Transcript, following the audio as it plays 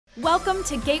Welcome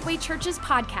to Gateway Church's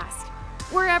podcast.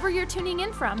 Wherever you're tuning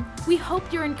in from, we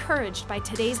hope you're encouraged by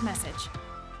today's message.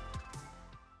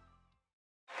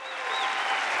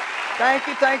 Thank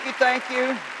you, thank you, thank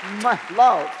you. My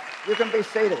love, you can be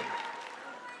seated.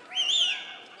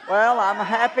 Well, I'm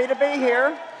happy to be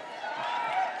here.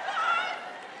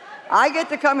 I get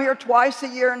to come here twice a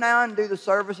year now and do the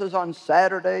services on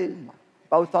Saturday,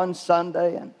 both on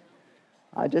Sunday, and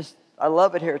I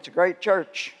love it here. It's a great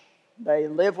church. They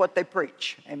live what they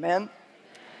preach. Amen?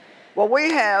 Well,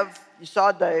 you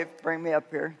saw Dave, bring me up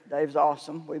here. Dave's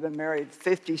awesome. We've been married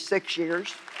 56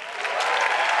 years.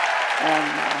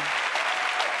 And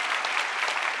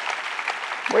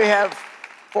we have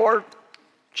 4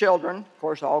 children, of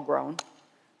course, all grown,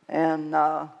 and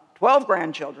 12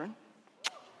 grandchildren,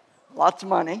 lots of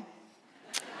money,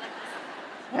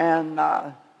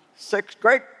 and 6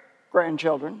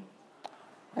 great-grandchildren,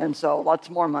 and so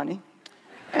lots more money.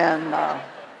 And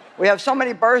we have so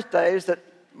many birthdays that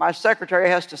my secretary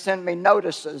has to send me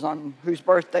notices on whose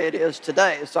birthday it is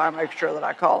today, so I make sure that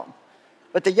I call them.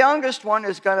 But the youngest one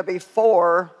is going to be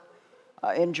 4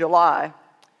 in July,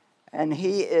 and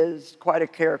he is quite a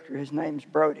character. His name's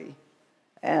Brody,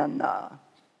 and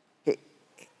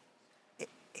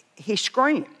he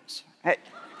screams.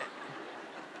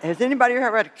 Has anybody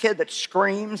ever had a kid that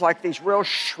screams, like these real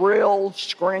shrill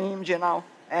screams, you know?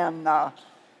 And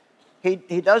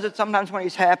he does it sometimes when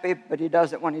he's happy, but he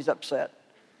does it when he's upset.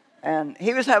 And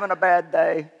he was having a bad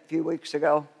day a few weeks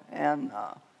ago, and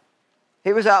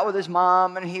he was out with his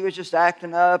mom, and he was just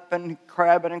acting up and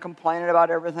crabbing and complaining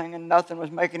about everything, and nothing was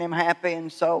making him happy.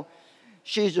 And so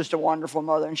she's just a wonderful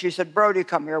mother. And she said, "Brody,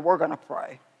 come here. We're going to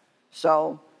pray."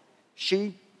 So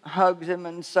she hugs him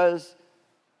and says,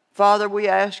 "Father, we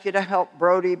ask you to help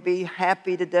Brody be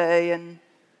happy today and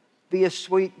be a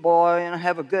sweet boy and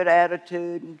have a good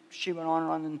attitude." And she went on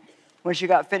and on. And when she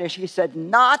got finished, he said,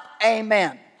 "Not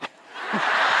amen."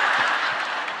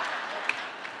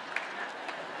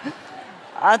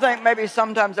 I think maybe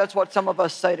sometimes that's what some of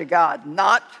us say to God,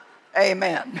 not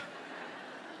amen.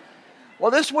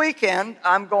 Well, this weekend,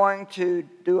 I'm going to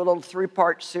do a little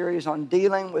 3-part series on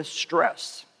dealing with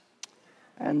stress.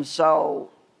 And so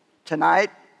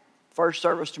tonight, first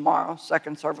service tomorrow,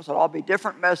 second service, it'll all be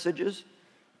different messages.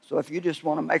 So if you just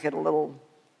want to make it a little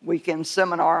weekend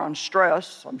seminar on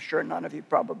stress, I'm sure none of you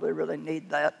probably really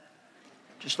need that.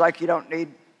 Just like you don't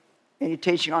need any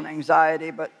teaching on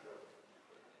anxiety, but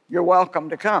you're welcome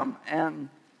to come. And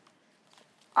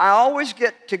I always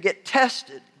get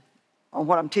tested on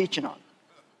what I'm teaching on.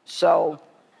 So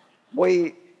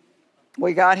we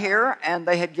got here, and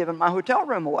they had given my hotel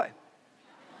room away.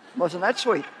 Wasn't that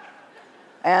sweet?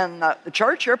 And the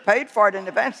church here paid for it in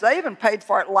advance. They even paid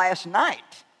for it last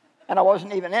night, and I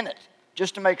wasn't even in it,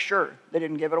 just to make sure they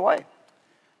didn't give it away.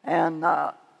 And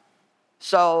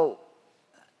so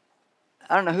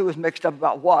I don't know who was mixed up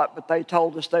about what, but they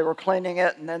told us they were cleaning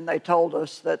it, and then they told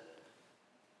us that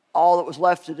all that was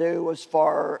left to do was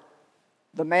for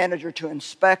the manager to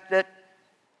inspect it,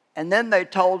 and then they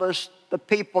told us the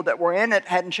people that were in it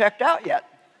hadn't checked out yet.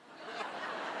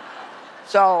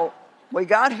 So we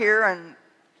got here, and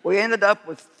we ended up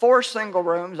with 4 single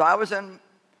rooms. I was in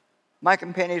Mike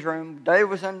and Penny's room. Dave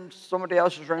was in somebody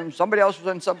else's room. Somebody else was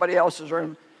in somebody else's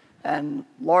room. And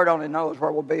Lord only knows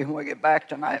where we'll be when we get back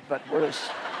tonight. But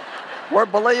we're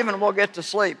believing we'll get to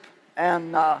sleep.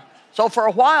 And so for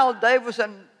a while, Dave was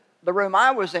in the room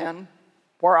I was in,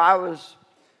 where I was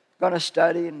going to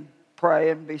study and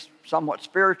pray and be somewhat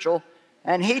spiritual.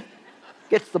 And he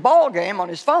gets the ball game on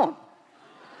his phone.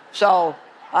 So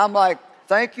I'm like,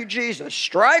 "Thank you, Jesus.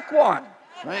 Strike one."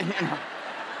 You know.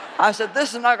 I said,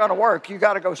 "This is not going to work. You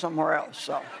got to go somewhere else."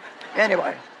 So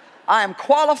anyway, I am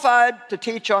qualified to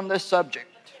teach on this subject.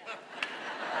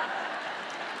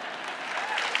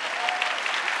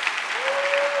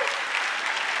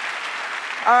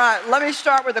 All right, let me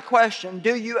start with a question.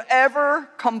 Do you ever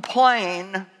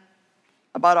complain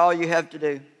about all you have to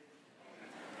do?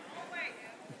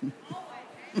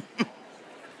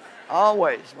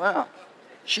 Always. Well,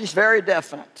 she's very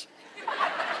definite.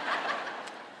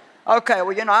 Okay,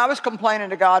 well, I was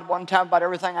complaining to God one time about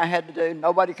everything I had to do.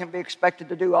 Nobody can be expected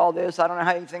to do all this. I don't know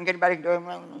how you think anybody can do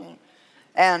it.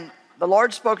 And the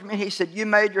Lord spoke to me. He said, "You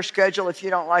made your schedule. If you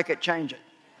don't like it, change it."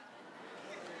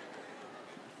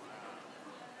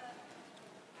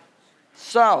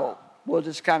 So we'll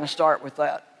just kind of start with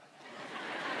that.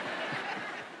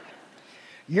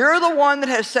 You're the one that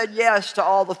has said yes to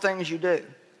all the things you do.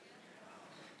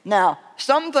 Now,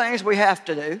 some things we have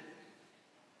to do.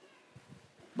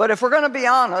 But if we're going to be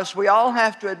honest, we all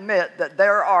have to admit that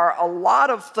there are a lot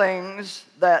of things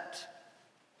that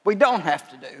we don't have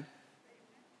to do.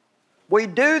 We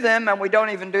do them and we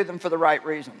don't even do them for the right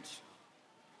reasons.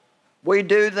 We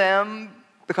do them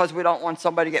because we don't want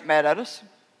somebody to get mad at us.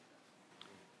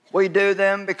 We do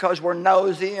them because we're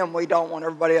nosy and we don't want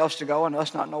everybody else to go and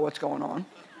us not know what's going on.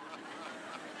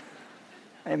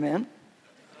 Amen.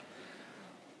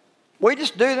 We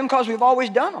just do them because we've always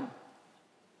done them.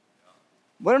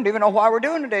 We don't even know why we're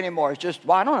doing it anymore. It's just,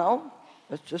 well, I don't know.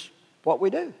 It's just what we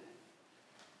do.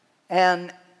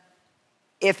 And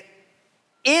if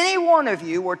any one of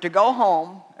you were to go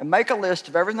home and make a list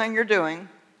of everything you're doing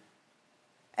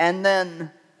and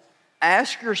then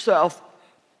ask yourself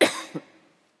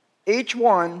each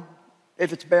one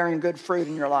if it's bearing good fruit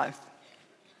in your life.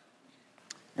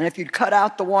 And if you'd cut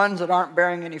out the ones that aren't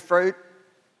bearing any fruit,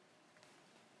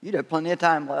 you'd have plenty of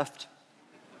time left.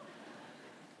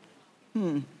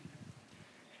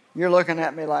 You're looking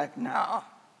at me like, no,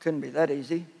 couldn't be that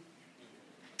easy.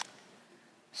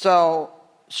 So,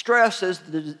 stress is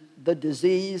the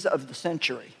disease of the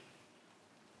century.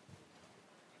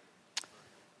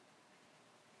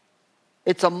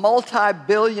 It's a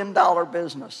multi-billion-dollar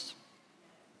business.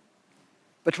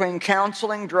 Between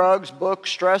counseling, drugs,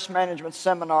 books, stress management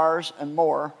seminars, and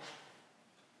more,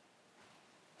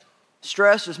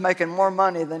 stress is making more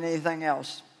money than anything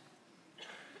else.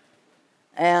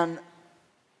 And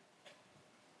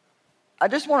I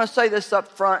just want to say this up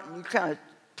front, and you kind of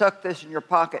tuck this in your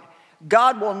pocket.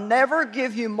 God will never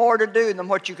give you more to do than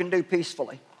what you can do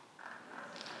peacefully.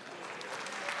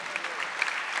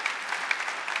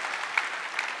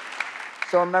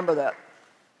 So remember that.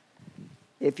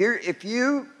 If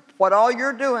what all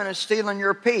you're doing is stealing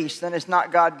your peace, then it's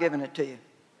not God giving it to you.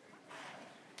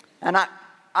 And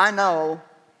I know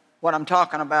what I'm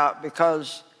talking about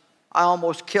because I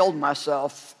almost killed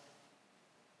myself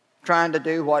trying to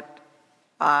do what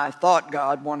I thought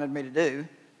God wanted me to do,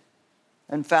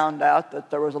 and found out that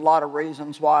there was a lot of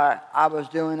reasons why I was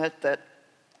doing it that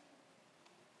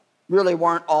really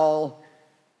weren't all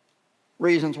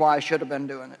reasons why I should have been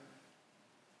doing it.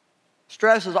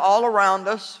 Stress is all around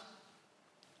us.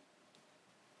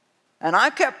 And I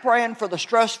kept praying for the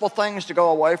stressful things to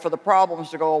go away, for the problems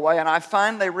to go away, and I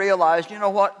finally realized, you know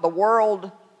what, the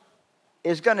world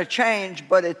is going to change,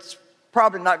 but it's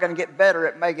probably not going to get better,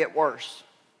 it may get worse.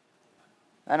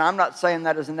 And I'm not saying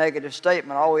that as a negative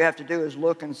statement. All we have to do is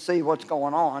look and see what's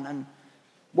going on, and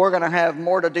we're going to have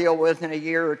more to deal with in a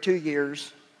year or 2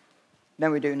 years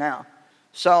than we do now.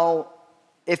 So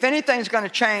if anything's going to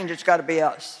change, it's got to be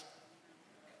us.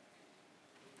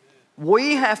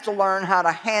 We have to learn how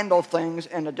to handle things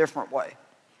in a different way,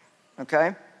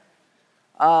 okay?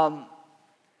 John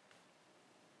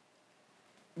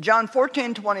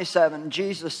 14:27,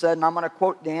 Jesus said, and I'm going to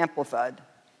quote the Amplified,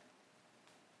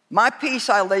 "My peace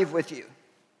I leave with you.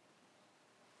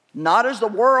 Not as the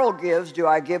world gives do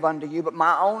I give unto you, but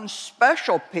my own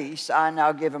special peace I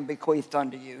now give and bequeath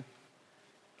unto you.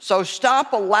 So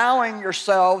stop allowing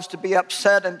yourselves to be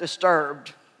upset and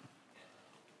disturbed.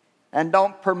 And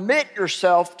don't permit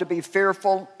yourself to be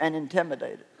fearful and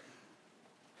intimidated."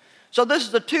 So this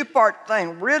is a two-part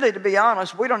thing. Really, to be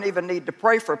honest, we don't even need to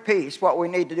pray for peace. What we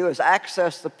need to do is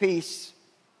access the peace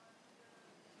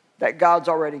that God's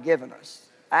already given us.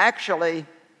 Actually,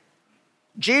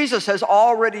 Jesus has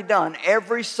already done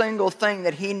every single thing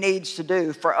that he needs to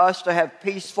do for us to have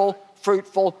peaceful,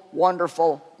 fruitful,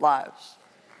 wonderful lives.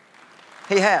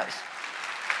 He has.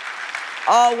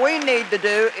 All we need to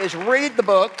do is read the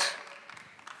book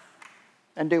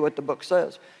and do what the book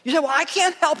says. You say, well, I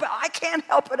can't help it. I can't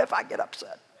help it if I get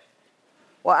upset.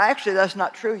 Well, actually, that's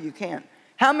not true. You can't.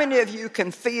 How many of you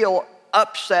can feel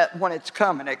upset when it's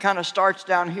coming? It kind of starts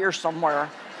down here somewhere.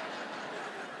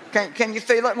 Can you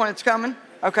feel it when it's coming?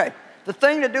 Okay. The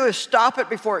thing to do is stop it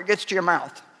before it gets to your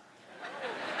mouth.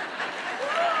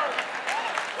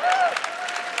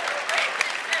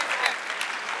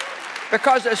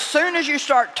 Because as soon as you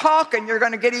start talking, you're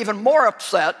going to get even more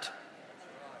upset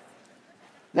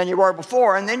than you were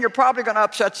before, and then you're probably going to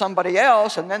upset somebody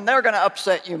else, and then they're going to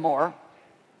upset you more.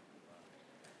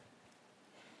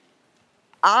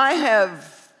 I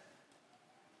have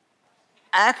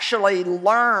actually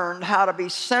learned how to be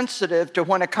sensitive to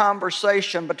when a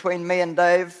conversation between me and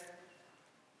Dave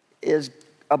is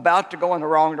about to go in the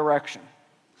wrong direction.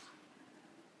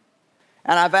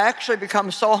 And I've actually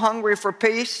become so hungry for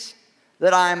peace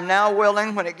that I am now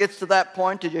willing, when it gets to that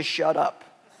point, to just shut up.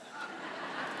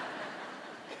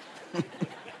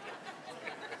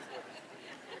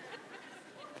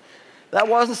 That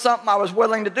wasn't something I was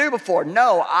willing to do before.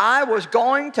 No, I was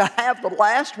going to have the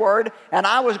last word, and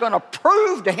I was going to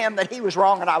prove to him that he was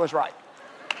wrong and I was right.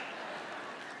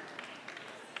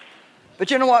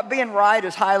 But you know what? Being right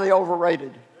is highly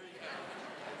overrated.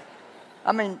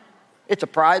 I mean, it's a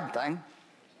pride thing.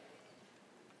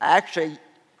 Actually,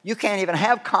 you can't even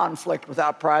have conflict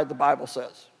without pride, the Bible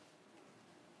says.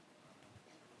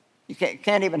 You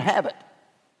can't even have it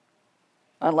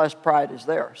unless pride is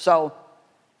there. So,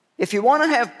 if you want to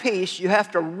have peace, you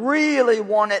have to really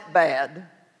want it bad.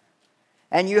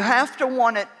 And you have to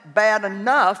want it bad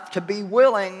enough to be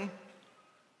willing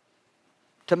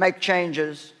to make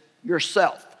changes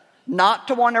yourself. Not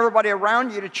to want everybody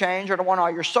around you to change or to want all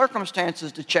your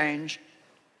circumstances to change,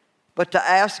 but to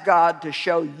ask God to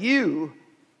show you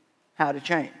how to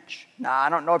change. Now, I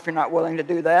don't know if you're not willing to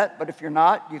do that, but if you're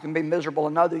not, you can be miserable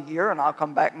another year, and I'll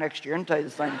come back next year and tell you the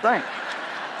same thing.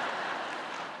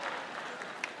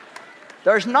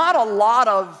 There's not a lot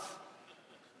of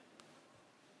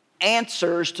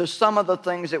answers to some of the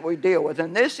things that we deal with.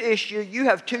 In this issue, you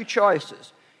have two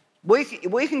choices. We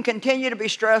can continue to be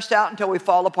stressed out until we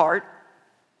fall apart,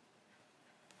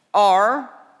 or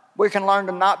we can learn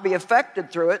to not be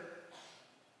affected through it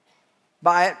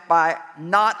by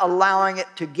not allowing it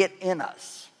to get in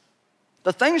us.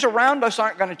 The things around us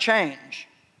aren't going to change,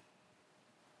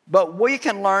 but we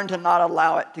can learn to not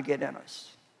allow it to get in us.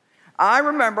 I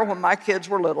remember when my kids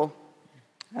were little,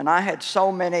 and I had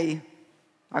so many,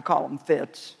 I call them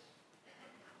fits,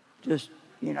 just,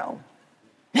 you know,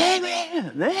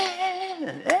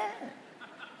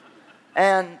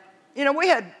 and, you know, we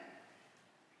had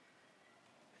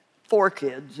 4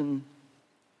 kids, and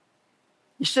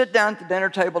you sit down at the dinner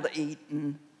table to eat,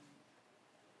 and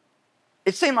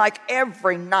it seemed like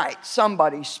every night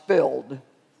somebody spilled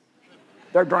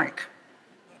their drink.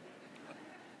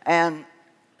 And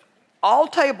all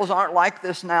tables aren't like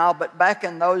this now, but back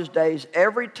in those days,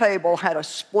 every table had a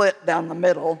split down the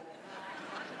middle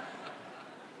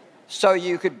so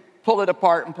you could pull it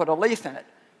apart and put a leaf in it.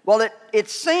 Well, it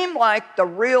seemed like the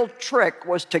real trick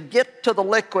was to get to the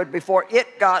liquid before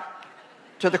it got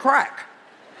to the crack.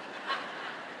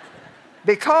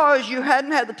 Because you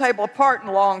hadn't had the table apart in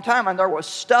a long time and there was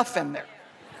stuff in there.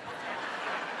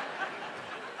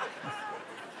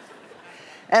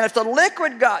 And if the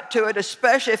liquid got to it,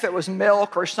 especially if it was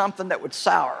milk or something that would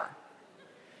sour,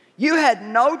 you had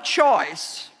no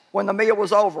choice when the meal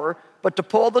was over but to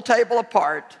pull the table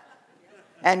apart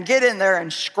and get in there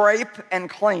and scrape and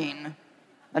clean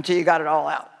until you got it all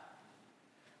out.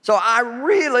 So I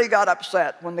really got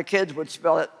upset when the kids would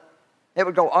spill it. It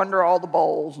would go under all the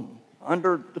bowls and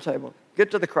under the table,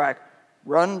 get to the crack,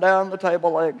 run down the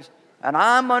table legs, and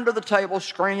I'm under the table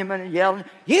screaming and yelling,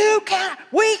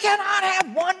 we cannot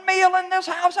have one meal in this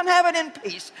house and have it in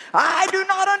peace. I do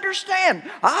not understand.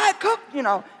 I cooked, you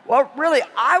know. Well, really,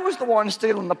 I was the one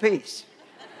stealing the peace.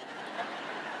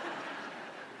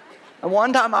 And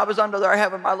one time I was under there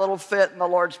having my little fit, and the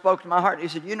Lord spoke to my heart. He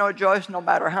said, you know, Joyce, no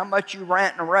matter how much you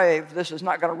rant and rave, this is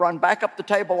not going to run back up the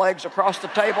table legs, across the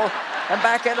table, and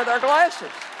back into their glasses.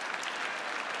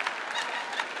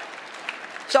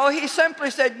 So he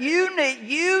simply said, you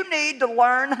need to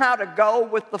learn how to go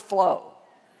with the flow.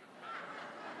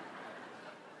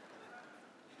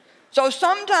 So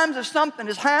sometimes if something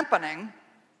is happening,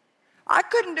 I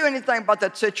couldn't do anything about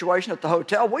that situation at the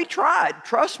hotel. We tried.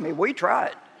 Trust me, we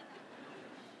tried.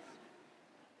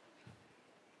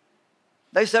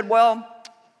 They said, well,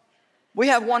 we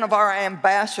have one of our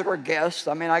ambassador guests.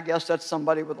 I mean, I guess that's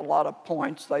somebody with a lot of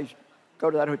points. They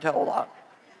go to that hotel a lot.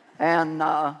 And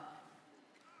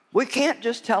we can't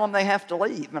just tell them they have to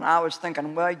leave. And I was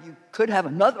thinking, well, you could have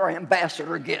another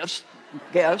ambassador guest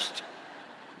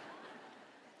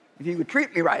if you would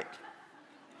treat me right.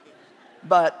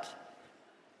 But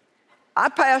I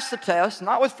passed the test,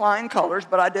 not with flying colors,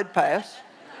 but I did pass.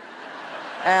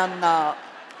 And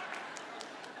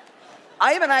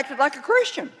I even acted like a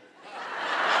Christian.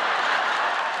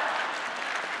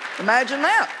 Imagine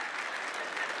that.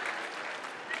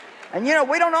 And you know,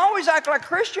 we don't always act like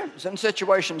Christians in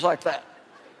situations like that.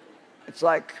 It's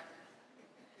like,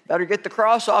 better get the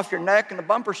cross off your neck and the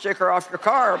bumper sticker off your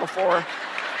car before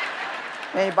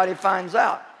anybody finds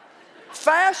out.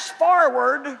 Fast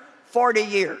forward 40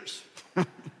 years. It's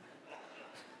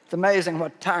amazing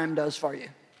what time does for you.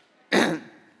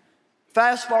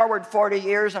 Fast forward 40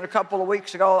 years, and a couple of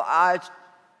weeks ago, I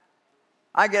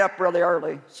get up really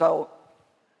early, so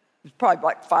it's probably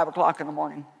like 5 o'clock in the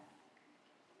morning.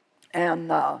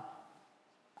 And I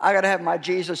got to have my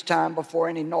Jesus time before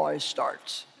any noise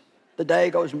starts. The day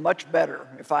goes much better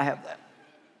if I have that.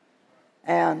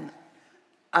 And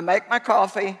I make my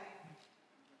coffee.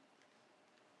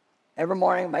 Every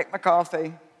morning, make my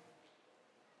coffee.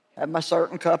 Have my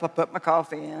certain cup I put my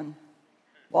coffee in.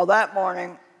 Well, that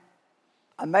morning,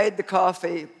 I made the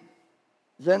coffee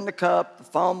was in the cup, the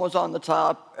foam was on the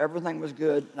top, everything was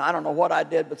good. And I don't know what I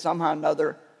did, but somehow or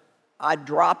another, I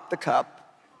dropped the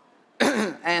cup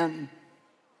and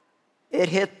it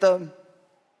hit the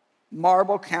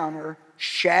marble counter,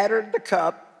 shattered the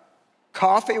cup,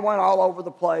 coffee went all over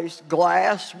the place,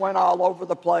 glass went all over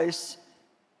the place.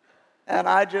 And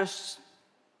I just,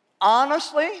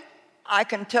 honestly, I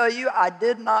can tell you I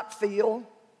did not feel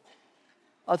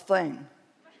a thing.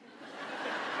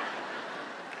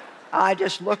 I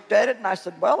just looked at it and I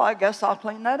said, well, I guess I'll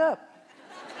clean that up.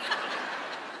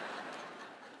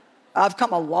 I've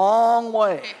come a long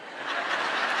way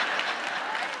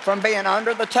from being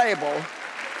under the table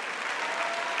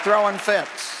throwing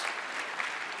fits.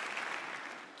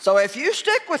 So if you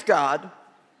stick with God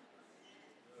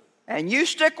and you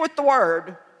stick with the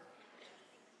Word,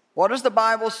 what does the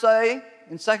Bible say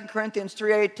in 2 Corinthians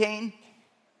 3:18?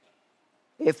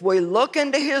 If we look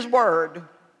into His Word,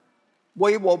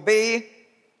 we will be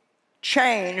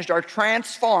changed or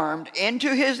transformed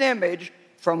into His image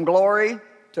from glory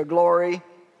to glory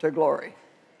to glory.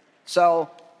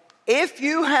 So if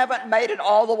you haven't made it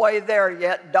all the way there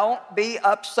yet, don't be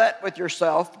upset with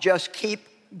yourself. Just keep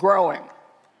growing.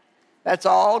 That's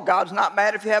all. God's not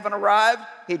mad if you haven't arrived.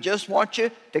 He just wants you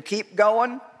to keep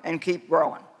going and keep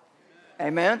growing.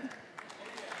 Amen?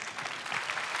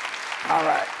 All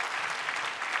right.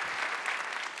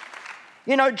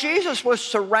 You know, Jesus was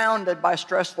surrounded by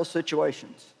stressful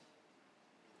situations.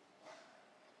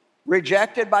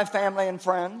 Rejected by family and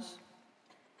friends.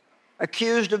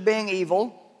 Accused of being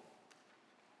evil.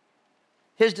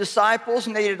 His disciples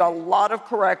needed a lot of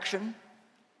correction.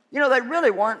 You know, they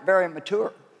really weren't very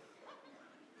mature.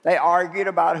 They argued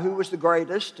about who was the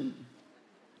greatest and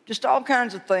just all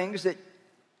kinds of things that,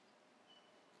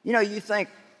 you know, you think,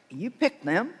 you picked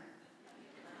them?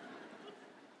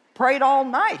 Prayed all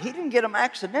night. He didn't get them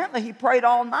accidentally. He prayed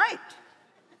all night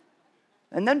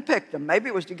and then picked them. Maybe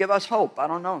it was to give us hope. I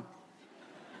don't know.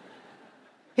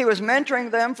 He was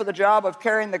mentoring them for the job of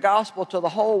carrying the gospel to the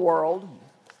whole world.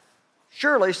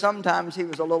 Surely sometimes he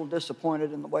was a little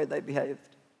disappointed in the way they behaved.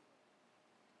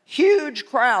 Huge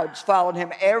crowds followed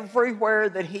him everywhere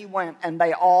that he went, and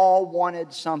they all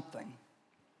wanted something.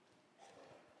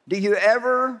 Do you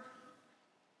ever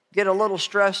get a little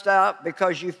stressed out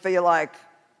because you feel like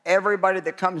everybody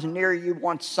that comes near you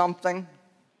wants something?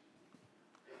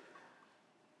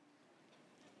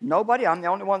 Nobody? I'm the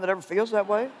only one that ever feels that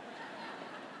way?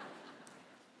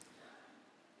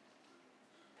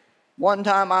 One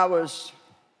time I was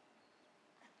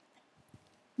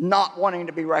not wanting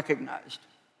to be recognized.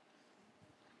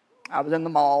 I was in the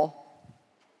mall,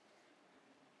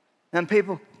 and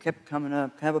people kept coming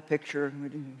up, have a picture.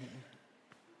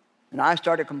 And I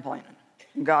started complaining.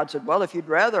 And God said, well, if you'd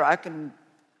rather, I can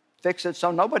fix it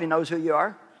so nobody knows who you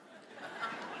are.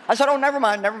 I said, oh, never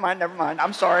mind.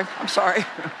 I'm sorry.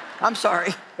 I'm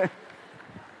sorry.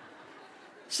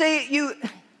 See,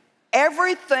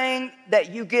 everything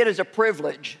that you get as a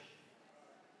privilege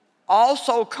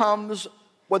also comes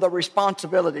with a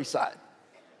responsibility side.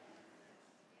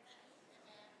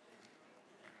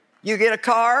 You get a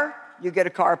car, you get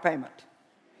a car payment.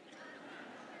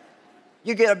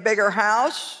 You get a bigger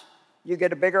house, you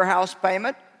get a bigger house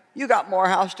payment. You got more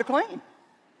house to clean.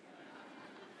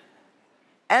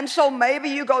 And so maybe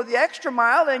you go the extra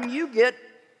mile and you get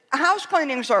a house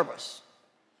cleaning service.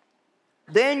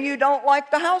 Then you don't like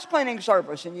the house cleaning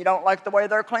service and you don't like the way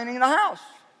they're cleaning the house.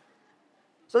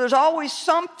 So there's always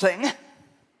something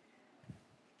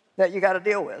that you got to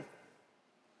deal with.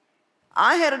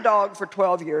 I had a dog for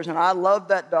 12 years, and I loved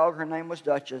that dog. Her name was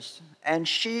Duchess, and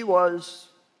she was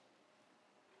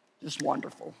just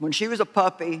wonderful. When she was a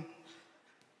puppy,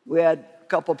 we had a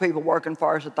couple of people working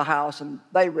for us at the house, and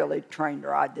they really trained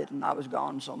her. I didn't. I was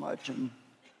gone so much. And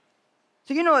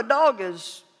so, you know, a dog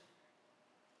is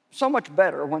so much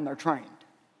better when they're trained,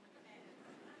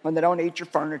 when they don't eat your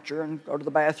furniture and go to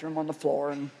the bathroom on the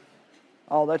floor and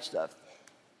all that stuff.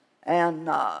 And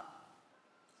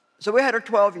so we had her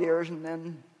 12 years, and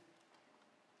then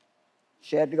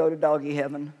she had to go to doggy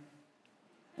heaven.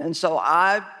 And so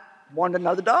I wanted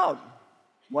another dog.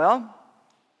 Well,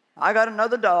 I got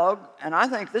another dog, and I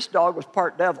think this dog was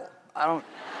part devil. I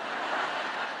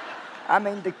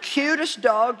mean, the cutest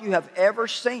dog you have ever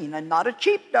seen, and not a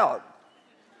cheap dog.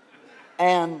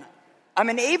 And, I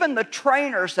mean, even the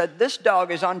trainer said, this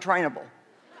dog is untrainable.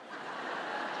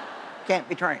 Can't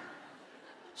be trained.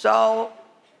 So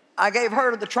I gave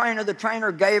her to the trainer. The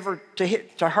trainer gave her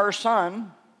to her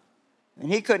son,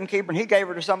 and he couldn't keep her, and he gave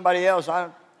her to somebody else.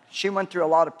 She went through a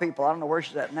lot of people. I don't know where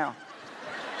she's at now.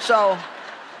 So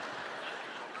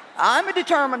I'm a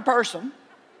determined person,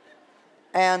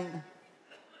 and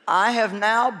I have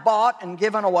now bought and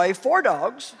given away 4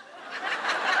 dogs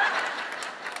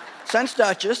since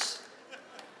Duchess.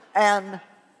 And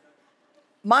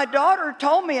my daughter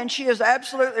told me, and she is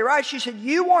absolutely right, she said,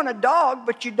 you want a dog,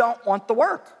 but you don't want the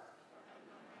work.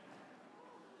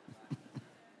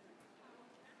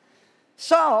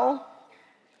 So,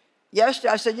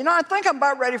 yesterday I said, I think I'm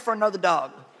about ready for another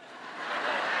dog.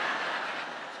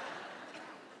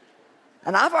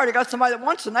 And I've already got somebody that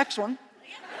wants the next one.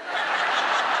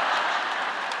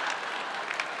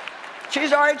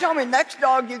 She's already told me, next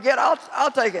dog you get,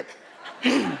 I'll take it.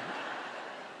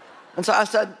 And so I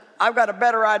said, I've got a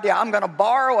better idea. I'm going to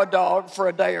borrow a dog for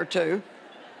a day or two,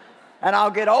 and I'll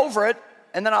get over it,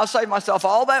 and then I'll save myself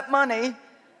all that money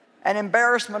and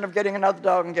embarrassment of getting another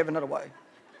dog and giving it away.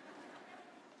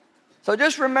 So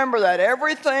just remember that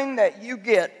everything that you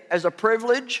get as a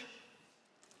privilege,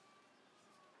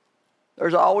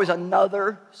 there's always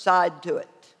another side to it.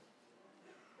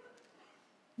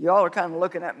 Y'all are kind of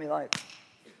looking at me like,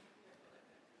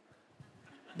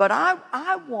 but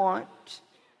I want.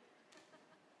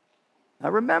 Now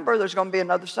remember, there's going to be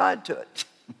another side to it.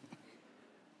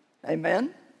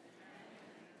 Amen?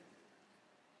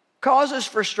 Causes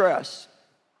for stress.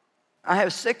 I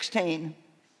have 16.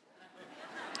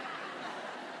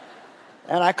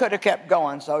 And I could have kept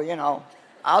going, so,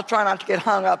 I'll try not to get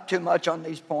hung up too much on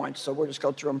these points, so we'll just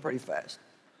go through them pretty fast.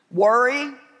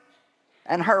 Worry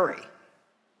and hurry.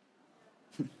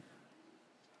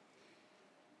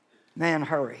 Man,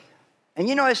 hurry. And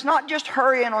it's not just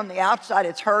hurrying on the outside,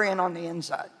 it's hurrying on the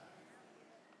inside.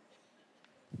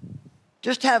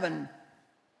 Just having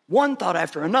one thought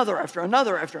after another, after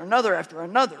another, after another, after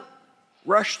another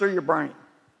rush through your brain,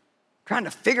 trying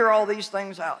to figure all these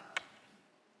things out.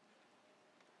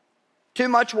 Too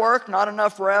much work, not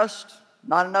enough rest,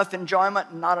 not enough enjoyment,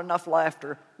 and not enough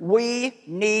laughter. We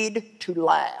need to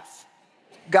laugh.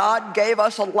 God gave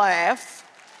us a laugh.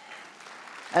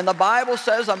 And the Bible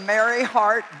says a merry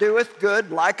heart doeth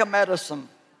good like a medicine.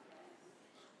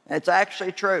 It's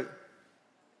actually true.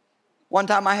 One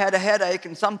time I had a headache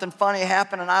and something funny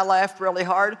happened and I laughed really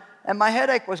hard and my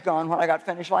headache was gone when I got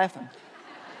finished laughing.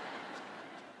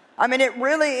 I mean, it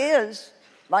really is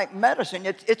like medicine.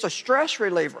 It's a stress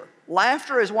reliever.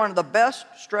 Laughter is one of the best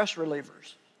stress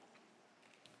relievers.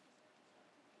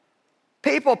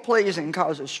 People pleasing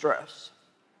causes stress.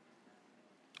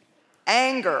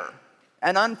 Anger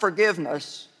and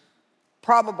unforgiveness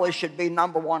probably should be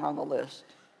number 1 on the list.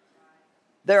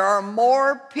 There are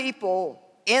more people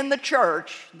in the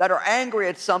church that are angry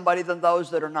at somebody than those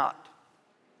that are not.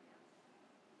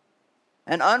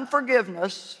 And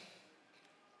unforgiveness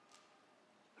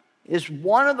is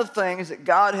one of the things that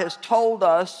God has told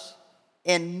us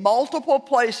in multiple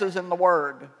places in the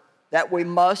Word that we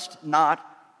must not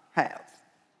have.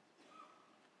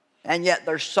 And yet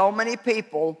there's so many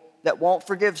people that won't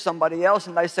forgive somebody else,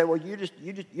 and they say, well, you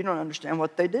don't understand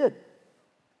what they did.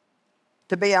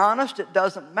 To be honest, it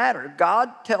doesn't matter.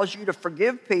 God tells you to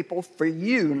forgive people for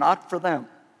you, not for them.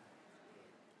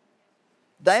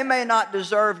 They may not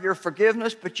deserve your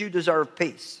forgiveness, but you deserve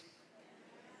peace.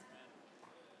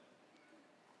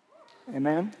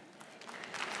 Amen?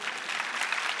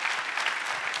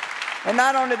 And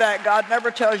not only that, God never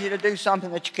tells you to do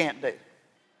something that you can't do.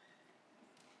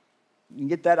 You can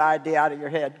get that idea out of your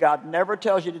head. God never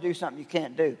tells you to do something you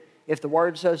can't do. If the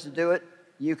Word says to do it,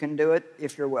 you can do it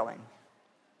if you're willing.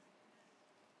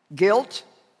 Guilt,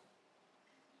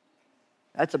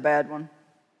 that's a bad one.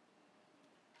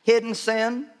 Hidden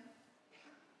sin,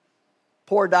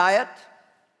 poor diet.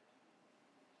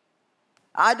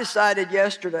 I decided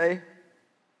yesterday,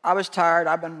 I was tired.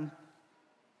 I've been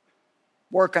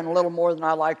working a little more than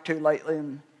I like to lately,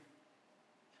 and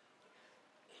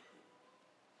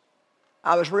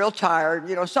I was real tired.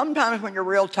 Sometimes when you're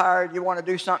real tired, you want to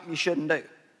do something you shouldn't do.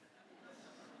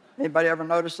 Anybody ever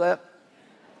notice that?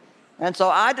 And so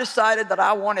I decided that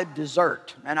I wanted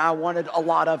dessert, and I wanted a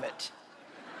lot of it.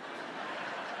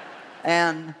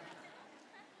 And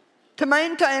to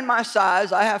maintain my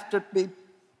size, I have to be,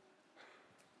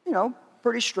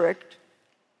 pretty strict.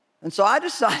 And so I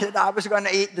decided I was going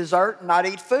to eat dessert and not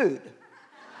eat food.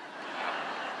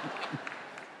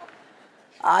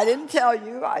 I didn't tell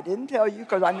you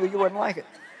because I knew you wouldn't like it.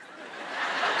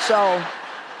 So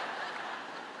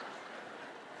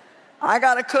I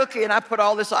got a cookie and I put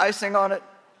all this icing on it.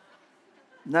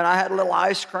 And then I had a little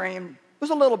ice cream. It was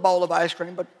a little bowl of ice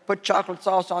cream, but put chocolate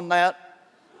sauce on that.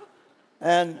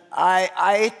 And I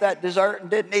ate that dessert and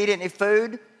didn't eat any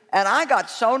food. And I got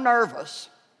so nervous.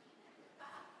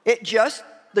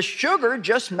 The sugar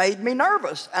just made me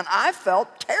nervous. And I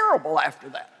felt terrible after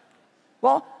that.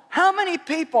 Well, How many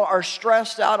people are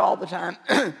stressed out all the time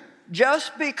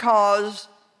just because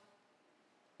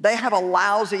they have a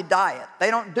lousy diet?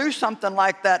 They don't do something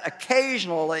like that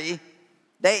occasionally.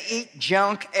 They eat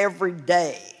junk every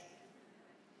day.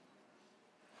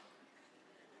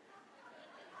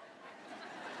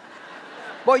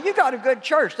 Well, you got a good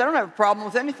church. They don't have a problem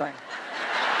with anything.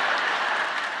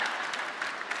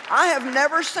 I have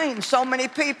never seen so many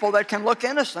people that can look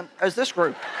innocent as this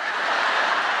group.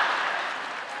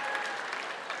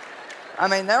 I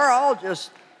mean, they're all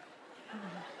just...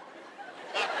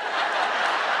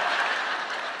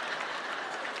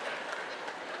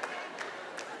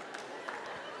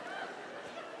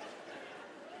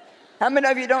 How many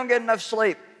of you don't get enough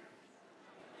sleep?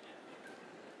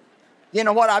 You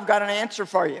know what? I've got an answer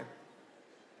for you.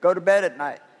 Go to bed at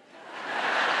night.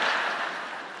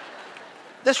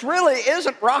 This really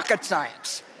isn't rocket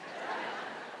science.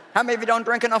 How many of you don't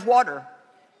drink enough water?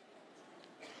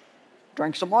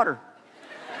 Drink some water.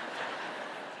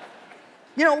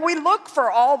 You know, we look for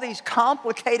all these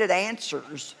complicated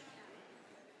answers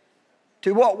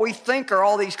to what we think are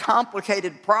all these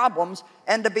complicated problems,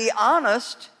 and to be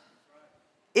honest,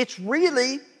 it's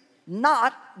really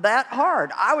not that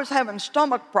hard. I was having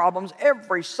stomach problems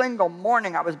every single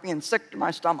morning. I was being sick to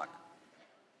my stomach.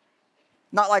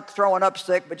 Not like throwing up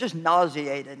sick, but just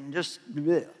nauseated and just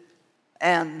bleh.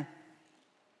 And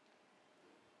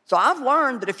so I've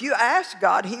learned that if you ask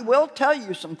God, He will tell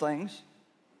you some things.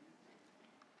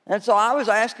 And so I was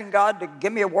asking God to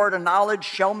give me a word of knowledge,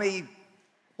 show me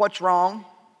what's wrong.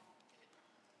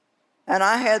 And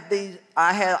I have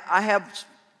a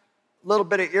little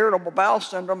bit of irritable bowel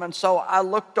syndrome, and so I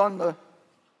looked on the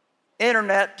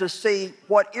internet to see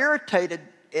what irritated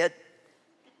it.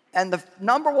 And the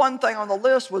number one thing on the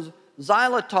list was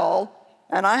xylitol,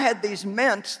 and I had these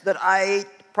mints that I ate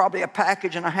probably a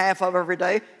package and a half of every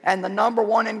day, and the number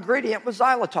one ingredient was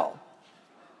xylitol.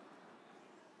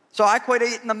 So I quit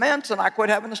eating the mints and I quit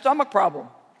having the stomach problem.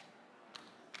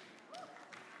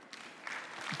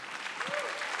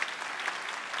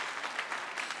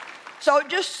 So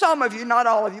just some of you, not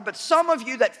all of you, but some of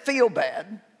you that feel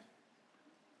bad,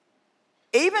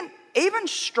 even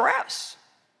stress.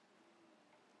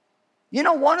 You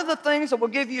know, one of the things that will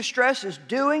give you stress is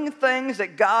doing things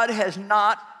that God has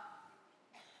not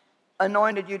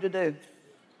anointed you to do.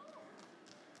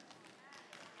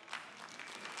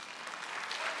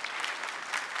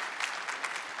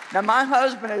 Now, my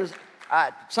husband is,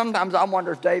 sometimes I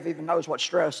wonder if Dave even knows what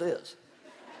stress is.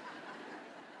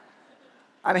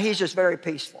 I mean, he's just very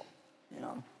peaceful, you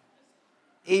know.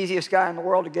 Easiest guy in the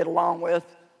world to get along with.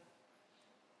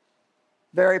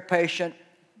 Very patient,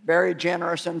 very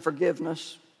generous in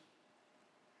forgiveness,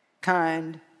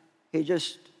 kind. He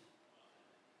just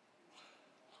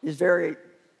is very,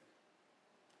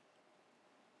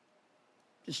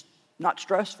 just not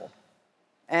stressful.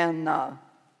 And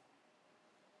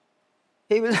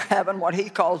he was having what he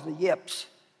calls the yips,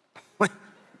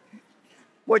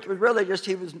 which was really just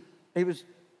he was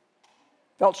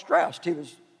felt stressed. He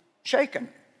was shaken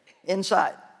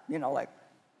inside, you know, like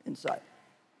inside.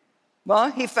 Well,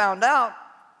 he found out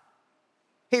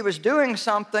he was doing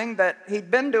something that he'd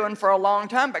been doing for a long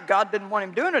time, but God didn't want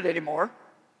him doing it anymore.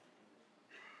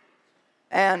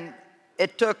 And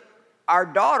it took, our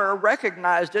daughter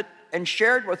recognized it and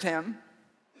shared with him,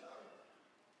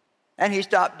 and he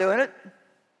stopped doing it.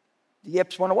 The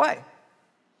yips went away.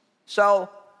 So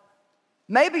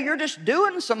maybe you're just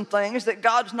doing some things that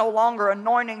God's no longer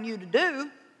anointing you to do,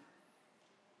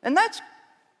 and that's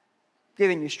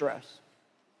giving you stress.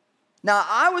 Now,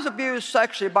 I was abused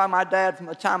sexually by my dad from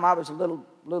the time I was a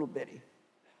little bitty.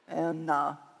 And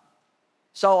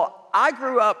so I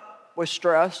grew up with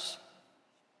stress.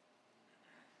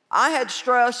 I had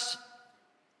stress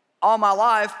all my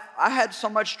life. I had so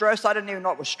much stress I didn't even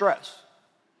know it was stress.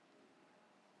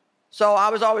 So I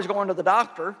was always going to the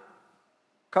doctor,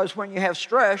 because when you have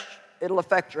stress, it'll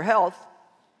affect your health.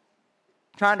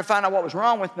 Trying to find out what was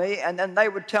wrong with me, and then they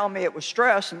would tell me it was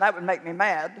stress, and that would make me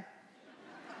mad.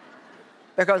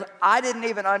 Because I didn't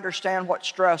even understand what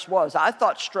stress was. I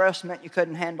thought stress meant you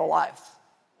couldn't handle life.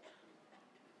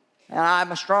 And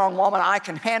I'm a strong woman. I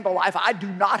can handle life. I do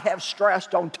not have stress.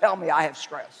 Don't tell me I have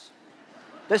stress.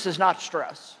 This is not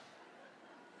stress.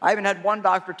 I even had one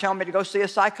doctor tell me to go see a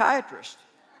psychiatrist.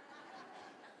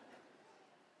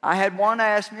 I had one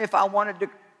ask me if I wanted to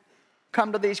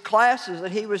come to these classes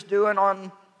that he was doing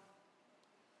on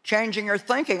changing your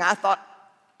thinking. I thought,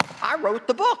 I wrote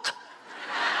the book.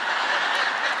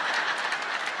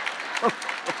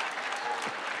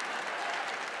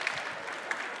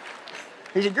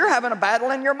 He said, you're having a battle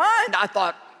in your mind. I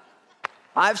thought,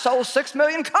 I've sold 6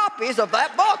 million copies of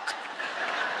that book.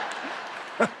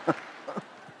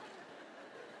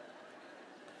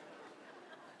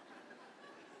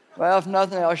 Well, if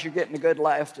nothing else, you're getting a good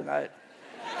laugh tonight.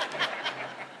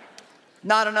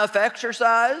 Not enough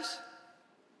exercise?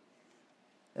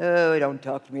 Oh, don't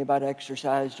talk to me about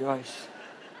exercise, Joyce.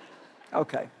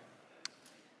 Okay.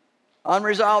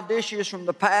 Unresolved issues from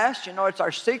the past. You know, it's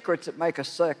our secrets that make us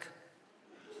sick.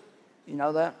 You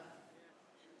know that?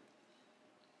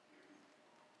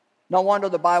 No wonder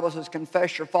the Bible says,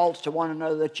 confess your faults to one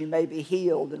another that you may be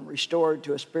healed and restored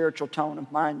to a spiritual tone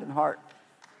of mind and heart.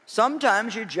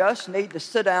 Sometimes you just need to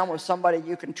sit down with somebody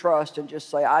you can trust and just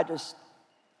say, I just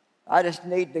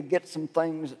need to get some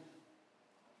things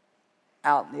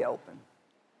out in the open.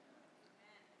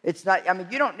 It's not, I mean,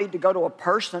 you don't need to go to a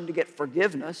person to get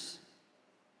forgiveness.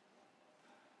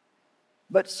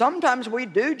 But sometimes we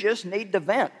do just need to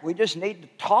vent. We just need to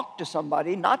talk to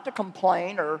somebody, not to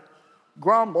complain or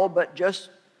grumble, but just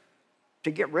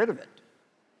to get rid of it.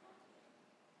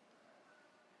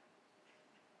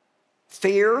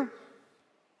 Fear,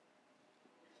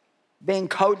 being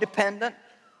codependent.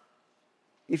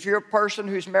 If you're a person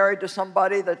who's married to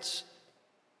somebody that's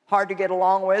hard to get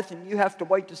along with and you have to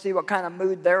wait to see what kind of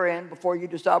mood they're in before you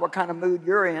decide what kind of mood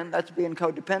you're in, that's being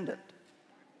codependent.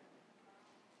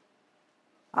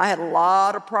 I had a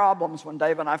lot of problems when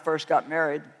Dave and I first got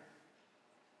married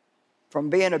from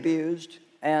being abused,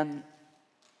 and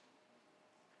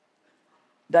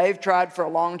Dave tried for a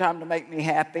long time to make me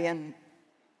happy, and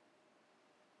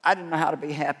I didn't know how to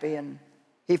be happy, and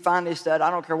he finally said,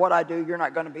 I don't care what I do, you're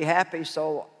not going to be happy,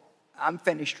 so I'm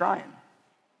finished trying.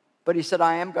 But he said,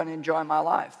 I am going to enjoy my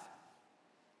life.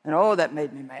 And oh, that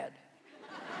made me mad.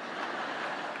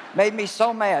 Made me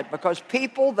so mad, because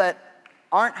people that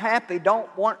aren't happy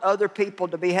don't want other people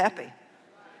to be happy.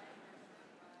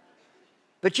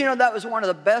 But you know, that was one of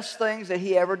the best things that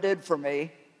he ever did for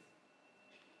me.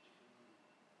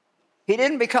 He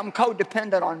didn't become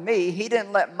codependent on me. He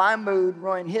didn't let my mood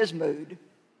ruin his mood.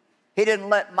 He didn't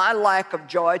let my lack of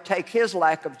joy take his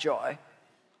lack of joy.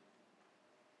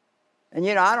 And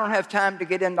you know, I don't have time to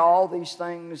get into all these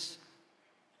things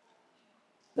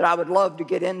that I would love to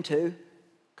get into,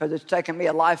 because it's taken me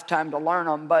a lifetime to learn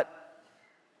them. But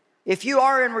if you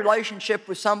are in relationship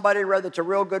with somebody, whether it's a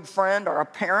real good friend or a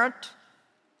parent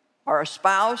or a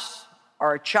spouse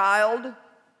or a child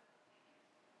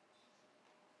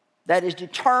that is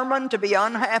determined to be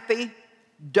unhappy,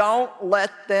 don't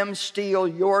let them steal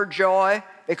your joy,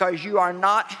 because you are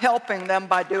not helping them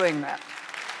by doing that.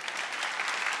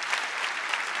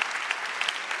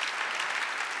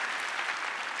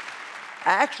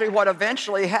 Actually, what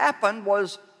eventually happened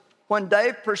was when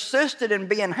Dave persisted in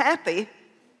being happy,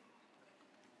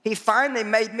 he finally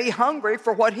made me hungry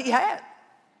for what he had.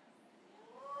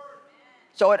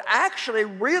 So it actually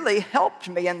really helped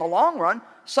me in the long run.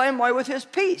 Same way with his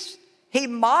peace. He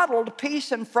modeled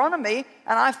peace in front of me,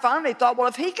 and I finally thought, well,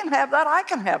 if he can have that, I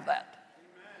can have that.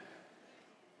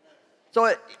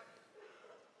 So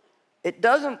it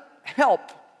doesn't help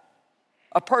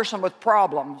a person with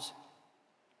problems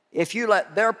if you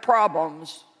let their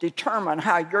problems determine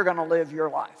how you're going to live your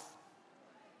life.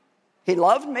 He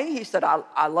loved me. He said,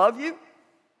 I love you,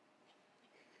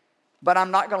 but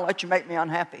I'm not going to let you make me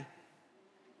unhappy.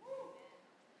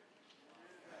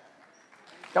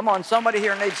 Come on, somebody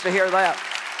here needs to hear that.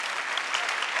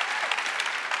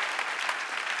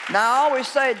 Now, I always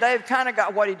say Dave kind of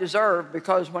got what he deserved,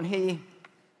 because when he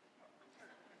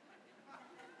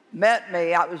met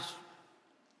me, I was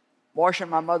washing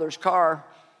my mother's car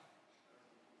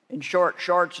in short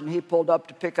shorts, and he pulled up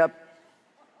to pick up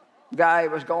a guy he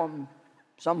was going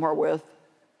somewhere with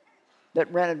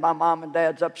that rented my mom and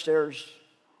dad's upstairs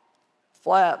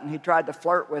flat, and he tried to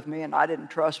flirt with me, and I didn't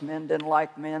trust men, didn't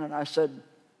like men, and I said,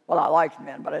 well, I liked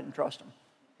men, but I didn't trust them.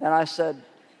 And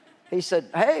he said,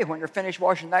 hey, when you're finished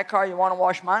washing that car, you want to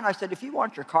wash mine? I said, if you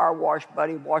want your car washed,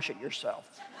 buddy, wash it yourself.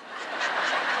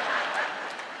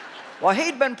 Well,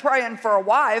 he'd been praying for a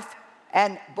wife,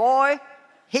 and boy,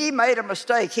 he made a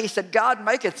mistake. He said, God,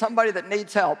 make it somebody that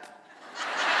needs help.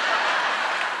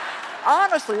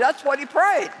 Honestly, that's what he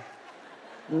prayed.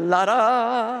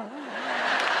 La-da.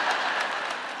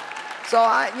 So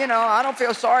I don't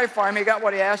feel sorry for him. He got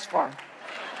what he asked for.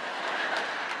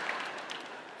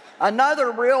 Another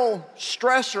real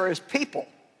stressor is people.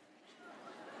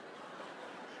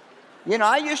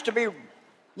 I used to be,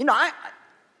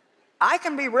 I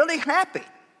can be really happy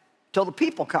till the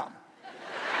people come.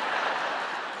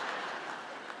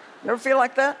 You ever feel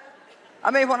like that?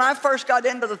 I mean, when I first got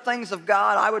into the things of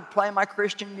God, I would play my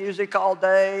Christian music all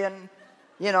day and,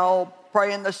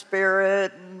 pray in the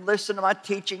Spirit and listen to my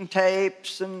teaching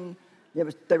tapes. And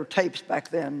they were tapes back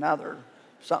then. Now they're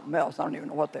something else. I don't even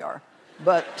know what they are.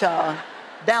 But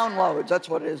downloads, that's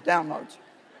what it is, downloads.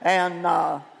 And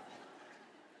I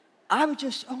was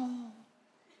just,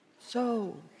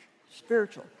 so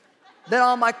spiritual. Then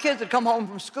all my kids would come home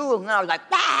from school, and I was like,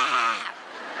 ah!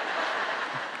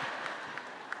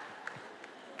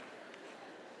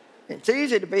 It's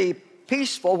easy to be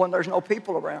peaceful when there's no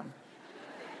people around.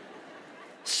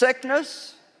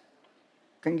 Sickness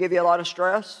can give you a lot of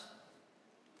stress.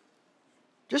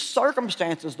 Just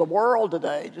circumstances, the world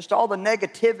today, just all the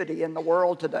negativity in the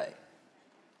world today.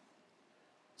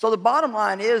 So the bottom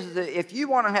line is that if you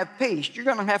want to have peace, you're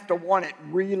going to have to want it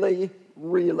really,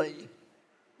 really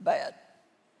bad.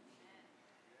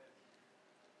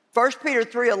 1 Peter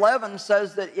 3:11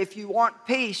 says that if you want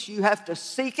peace, you have to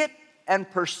seek it and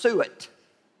pursue it.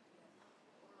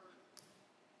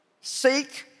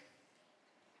 Seek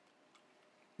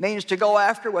means to go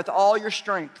after with all your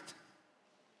strength.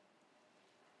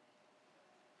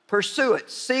 Pursue it.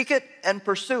 Seek it and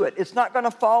pursue it. It's not going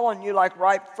to fall on you like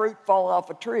ripe fruit falling off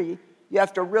a tree. You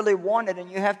have to really want it, and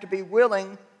you have to be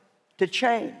willing to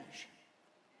change.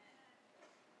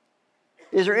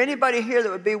 Is there anybody here that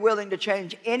would be willing to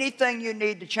change anything you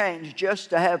need to change just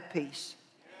to have peace?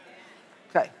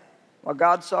 Okay. Well,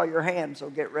 God saw your hand, so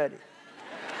get ready.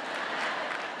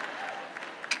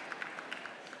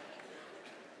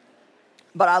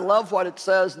 But I love what it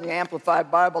says in the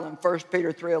Amplified Bible in 1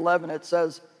 Peter 3:11. It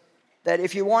says that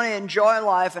if you want to enjoy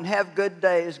life and have good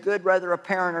days, good whether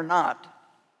apparent or not,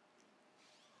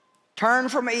 turn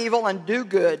from evil and do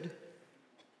good,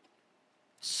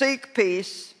 seek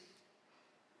peace.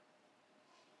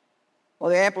 Well,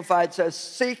 the Amplified says,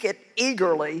 seek it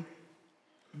eagerly.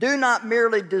 Do not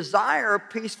merely desire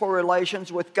peaceful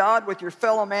relations with God, with your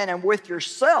fellow man, and with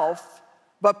yourself,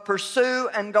 but pursue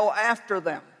and go after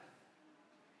them.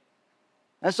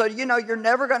 And so, you're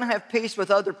never going to have peace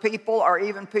with other people or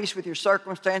even peace with your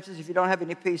circumstances if you don't have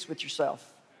any peace with yourself.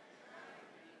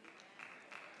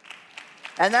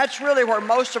 And that's really where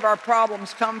most of our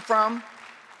problems come from.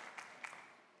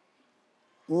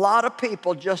 A lot of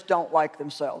people just don't like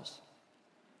themselves.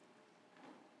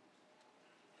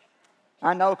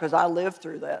 I know because I lived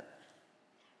through that.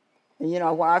 And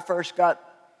when I first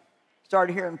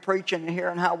started hearing preaching and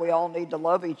hearing how we all need to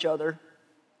love each other,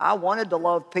 I wanted to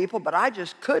love people, but I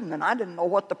just couldn't, and I didn't know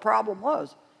what the problem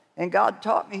was. And God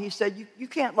taught me, He said, you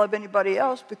can't love anybody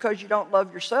else because you don't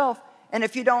love yourself. And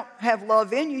if you don't have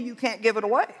love in you, you can't give it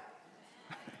away.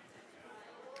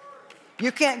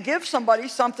 You can't give somebody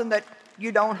something that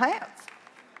you don't have.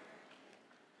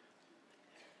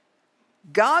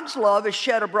 God's love is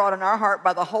shed abroad in our heart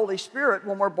by the Holy Spirit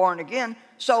when we're born again.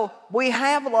 So we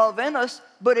have love in us,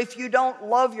 but if you don't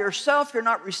love yourself, you're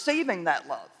not receiving that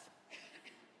love.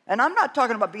 And I'm not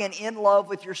talking about being in love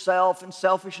with yourself and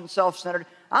selfish and self-centered.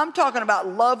 I'm talking about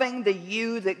loving the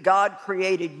you that God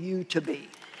created you to be.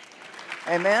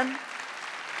 Amen?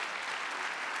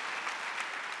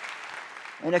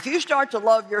 And if you start to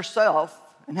love yourself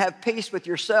and have peace with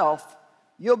yourself,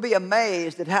 you'll be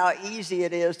amazed at how easy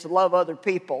it is to love other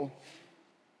people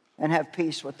and have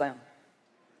peace with them.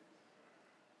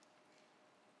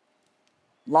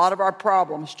 A lot of our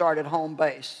problems start at home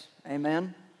base.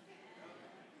 Amen?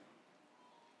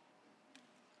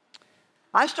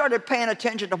 I started paying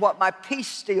attention to what my peace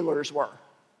stealers were.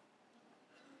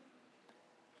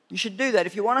 You should do that.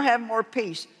 If you want to have more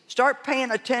peace, start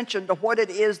paying attention to what it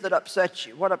is that upsets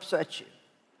you. What upsets you?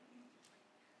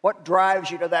 What drives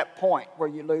you to that point where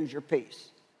you lose your peace?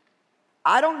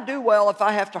 I don't do well if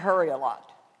I have to hurry a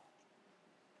lot.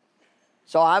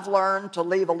 So I've learned to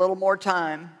leave a little more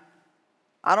time.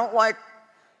 I don't like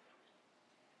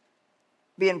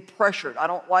being pressured. I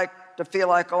don't like to feel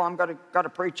like, I'm got to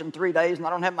preach in 3 days and I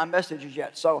don't have my messages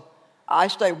yet. So I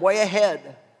stay way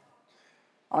ahead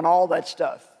on all that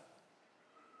stuff.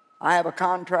 I have a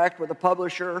contract with a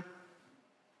publisher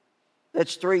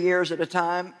that's 3 years at a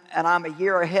time, and I'm a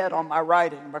year ahead on my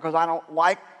writing because I don't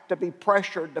like to be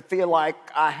pressured to feel like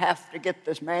I have to get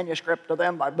this manuscript to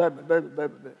them by blah, blah, blah, blah,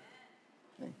 blah.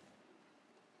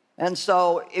 And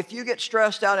so if you get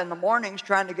stressed out in the mornings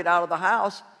trying to get out of the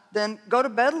house, then go to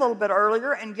bed a little bit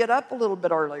earlier and get up a little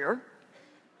bit earlier.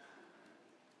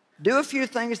 Do a few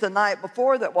things the night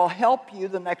before that will help you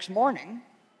the next morning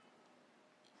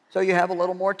so you have a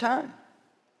little more time.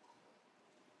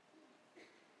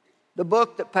 The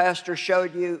book that Pastor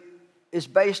showed you is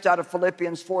based out of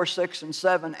Philippians 4, 6, and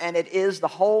 7, and it is the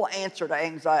whole answer to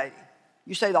anxiety.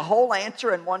 You say the whole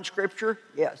answer in one scripture?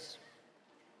 Yes.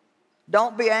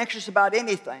 Don't be anxious about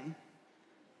anything,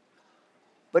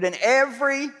 But in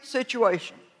every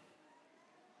situation,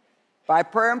 by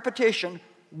prayer and petition,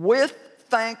 with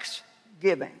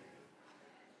thanksgiving.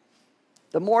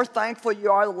 The more thankful you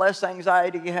are, the less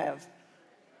anxiety you have.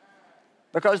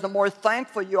 Because the more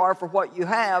thankful you are for what you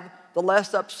have, the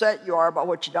less upset you are about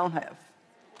what you don't have.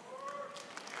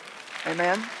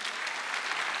 Amen?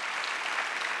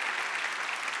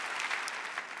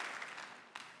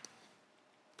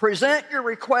 Present your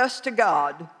request to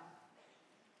God,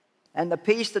 and the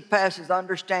peace that passes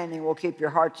understanding will keep your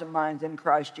hearts and minds in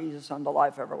Christ Jesus unto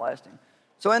life everlasting.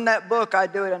 So in that book, I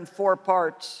do it in 4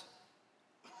 parts.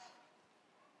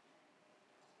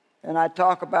 And I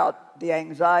talk about the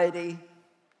anxiety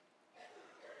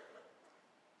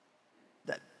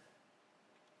that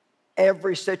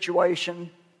every situation,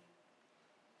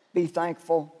 be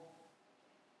thankful.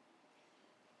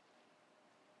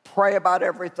 Pray about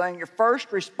everything. Your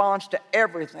first response to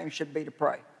everything should be to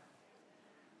pray.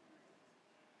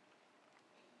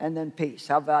 And then peace,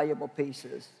 how valuable peace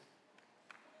is.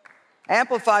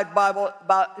 Amplified Bible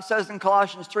says in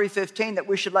Colossians 3:15 that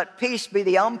we should let peace be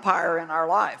the umpire in our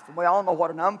life. And we all know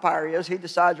what an umpire is. He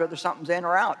decides whether something's in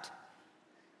or out.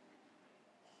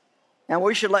 And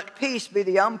we should let peace be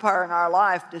the umpire in our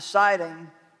life, deciding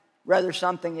whether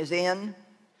something is in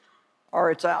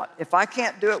or it's out. If I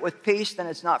can't do it with peace, then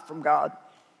it's not from God.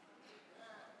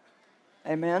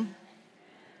 Amen?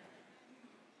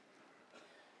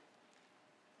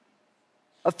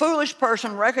 A foolish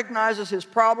person recognizes his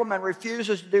problem and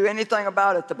refuses to do anything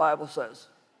about it, the Bible says.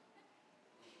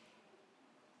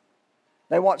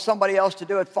 They want somebody else to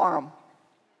do it for them.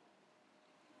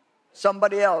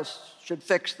 Somebody else should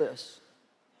fix this.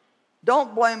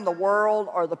 Don't blame the world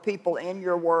or the people in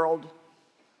your world.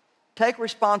 Take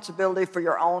responsibility for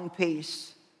your own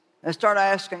peace and start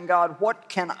asking God, what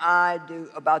can I do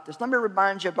about this? Let me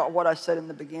remind you about what I said in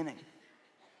the beginning.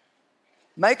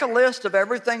 Make a list of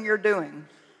everything you're doing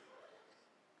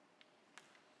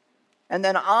and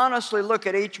then honestly look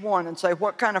at each one and say,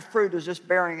 what kind of fruit is this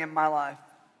bearing in my life?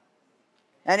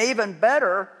 And even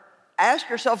better, ask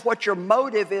yourself what your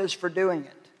motive is for doing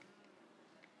it.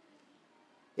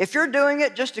 If you're doing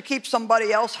it just to keep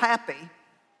somebody else happy,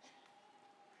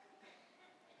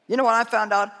 you know what I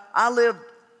found out? I lived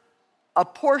a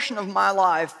portion of my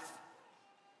life.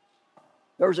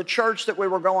 There was a church that we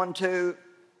were going to,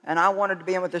 and I wanted to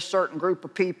be in with this certain group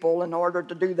of people. In order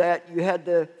to do that, you had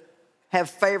to have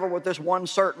favor with this one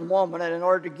certain woman, and in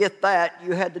order to get that,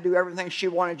 you had to do everything she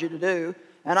wanted you to do.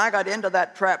 And I got into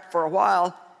that trap for a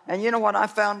while, and you know what I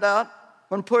found out?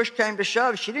 When push came to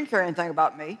shove, she didn't care anything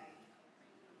about me.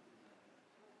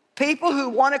 People who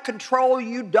want to control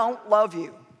you don't love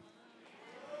you.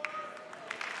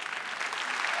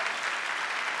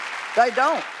 They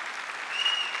don't.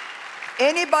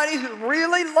 Anybody who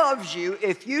really loves you,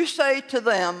 if you say to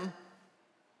them,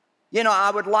 you know, I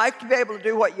would like to be able to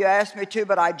do what you asked me to,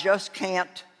 but I just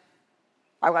can't.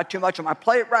 I've got too much on my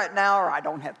plate right now, or I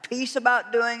don't have peace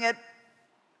about doing it.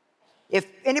 If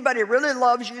anybody really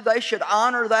loves you, they should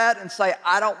honor that and say,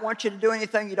 I don't want you to do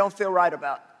anything you don't feel right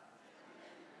about.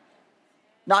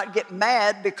 Not get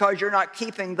mad because you're not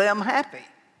keeping them happy.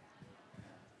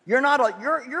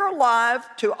 You're alive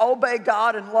to obey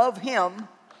God and love Him,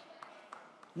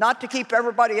 not to keep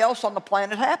everybody else on the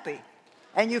planet happy.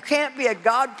 And you can't be a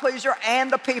God pleaser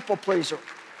and a people pleaser.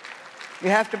 You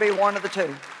have to be one of the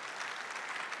two.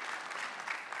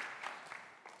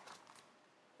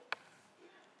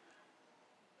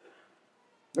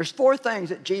 There's 4 things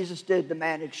that Jesus did to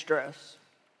manage stress.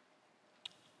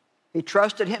 He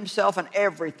trusted himself and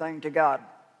everything to God.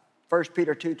 1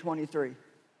 Peter 2:23.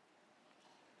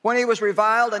 When he was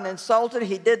reviled and insulted,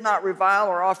 he did not revile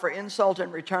or offer insult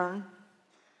in return.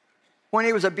 When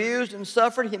he was abused and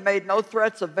suffered, he made no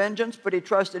threats of vengeance, but he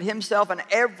trusted himself and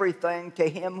everything to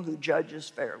him who judges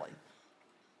fairly.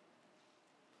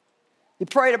 He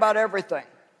prayed about everything.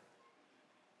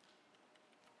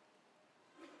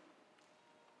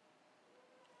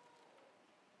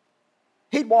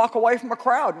 He'd walk away from a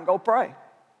crowd and go pray.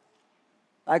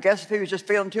 I guess if he was just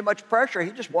feeling too much pressure,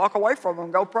 he'd just walk away from them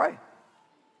and go pray.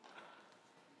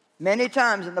 Many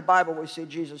times in the Bible we see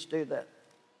Jesus do that.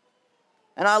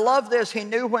 And I love this. He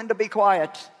knew when to be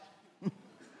quiet.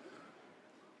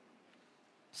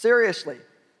 Seriously.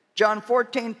 John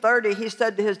 14:30, he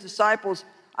said to his disciples,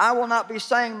 I will not be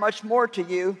saying much more to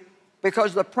you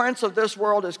because the prince of this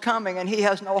world is coming and he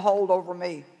has no hold over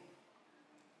me.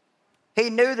 He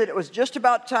knew that it was just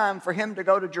about time for him to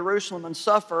go to Jerusalem and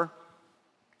suffer.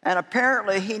 And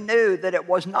apparently he knew that it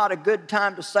was not a good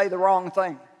time to say the wrong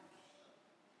thing.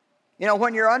 You know,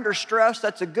 when you're under stress,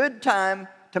 that's a good time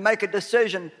to make a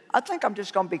decision. I think I'm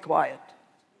just going to be quiet.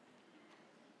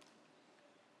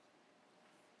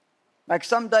 Like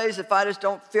some days, if I just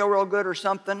don't feel real good or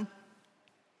something,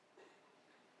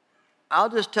 I'll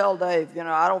just tell Dave,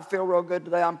 I don't feel real good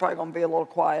today. I'm probably going to be a little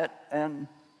quiet, and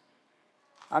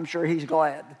I'm sure he's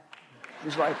glad.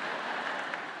 He's like,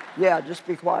 yeah, just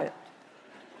be quiet.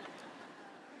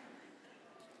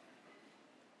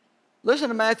 Listen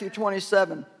to Matthew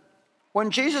 27.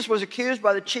 When Jesus was accused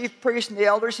by the chief priests and the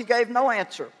elders, he gave no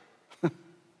answer.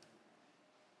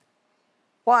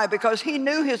 Why? Because he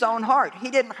knew his own heart.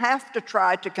 He didn't have to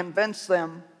try to convince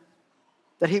them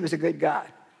that he was a good guy.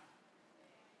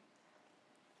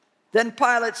 Then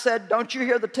Pilate said, don't you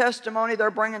hear the testimony they're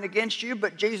bringing against you?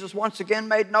 But Jesus once again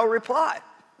made no reply.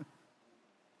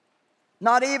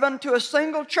 Not even to a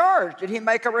single charge did he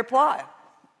make a reply.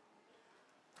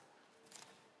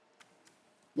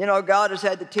 God has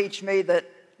had to teach me that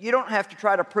you don't have to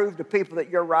try to prove to people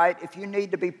that you're right. If you need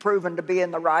to be proven to be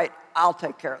in the right, I'll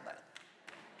take care of that.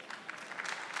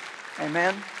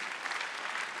 Amen.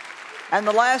 And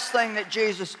the last thing that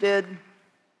Jesus did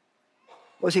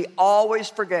was he always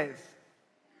forgave.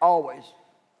 Always.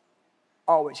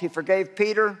 Always. He forgave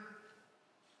Peter.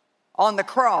 On the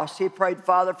cross, he prayed,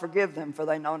 Father, forgive them, for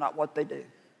they know not what they do.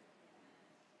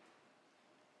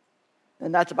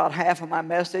 And that's about half of my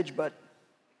message, but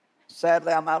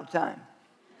sadly, I'm out of time.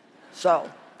 So,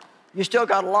 you still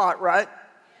got a lot, right?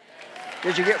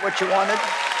 Did you get what you wanted?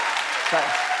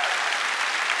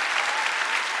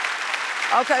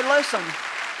 Okay, listen.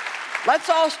 Let's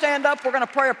all stand up. We're going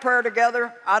to pray a prayer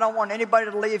together. I don't want anybody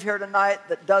to leave here tonight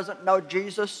that doesn't know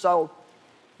Jesus, so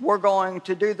we're going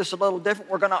to do this a little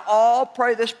different. We're going to all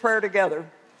pray this prayer together.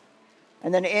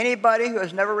 And then anybody who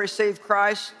has never received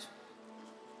Christ,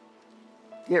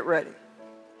 get ready.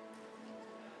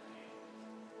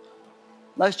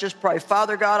 Let's just pray.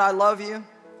 Father God, I love you.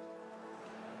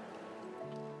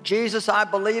 Jesus, I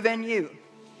believe in you.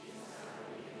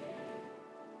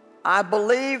 I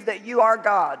believe that you are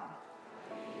God,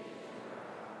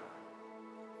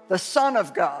 the Son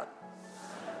of God.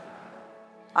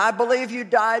 I believe you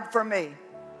died for me.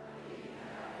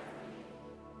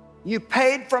 You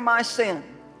paid for my sin.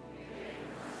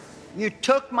 You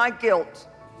took my guilt,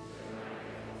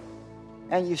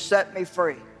 and you set me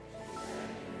free.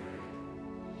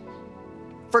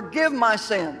 Forgive my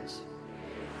sins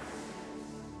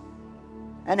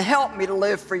and help me to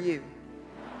live for you.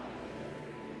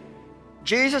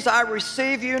 Jesus, I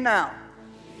receive you now,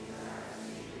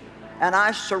 and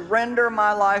I surrender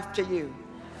my life to you.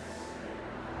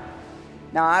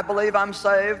 Now I believe I'm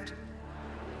saved.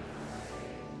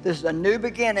 This is a new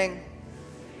beginning,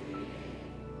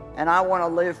 and I want to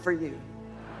live for you.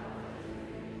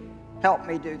 Help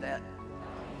me do that.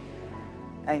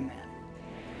 Amen.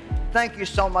 Thank you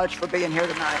so much for being here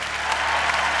tonight.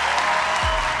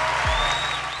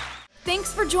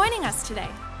 Thanks for joining us today.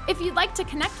 If you'd like to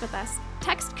connect with us,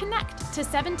 text CONNECT to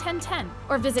 71010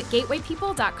 or visit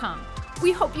gatewaypeople.com.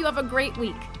 We hope you have a great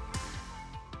week.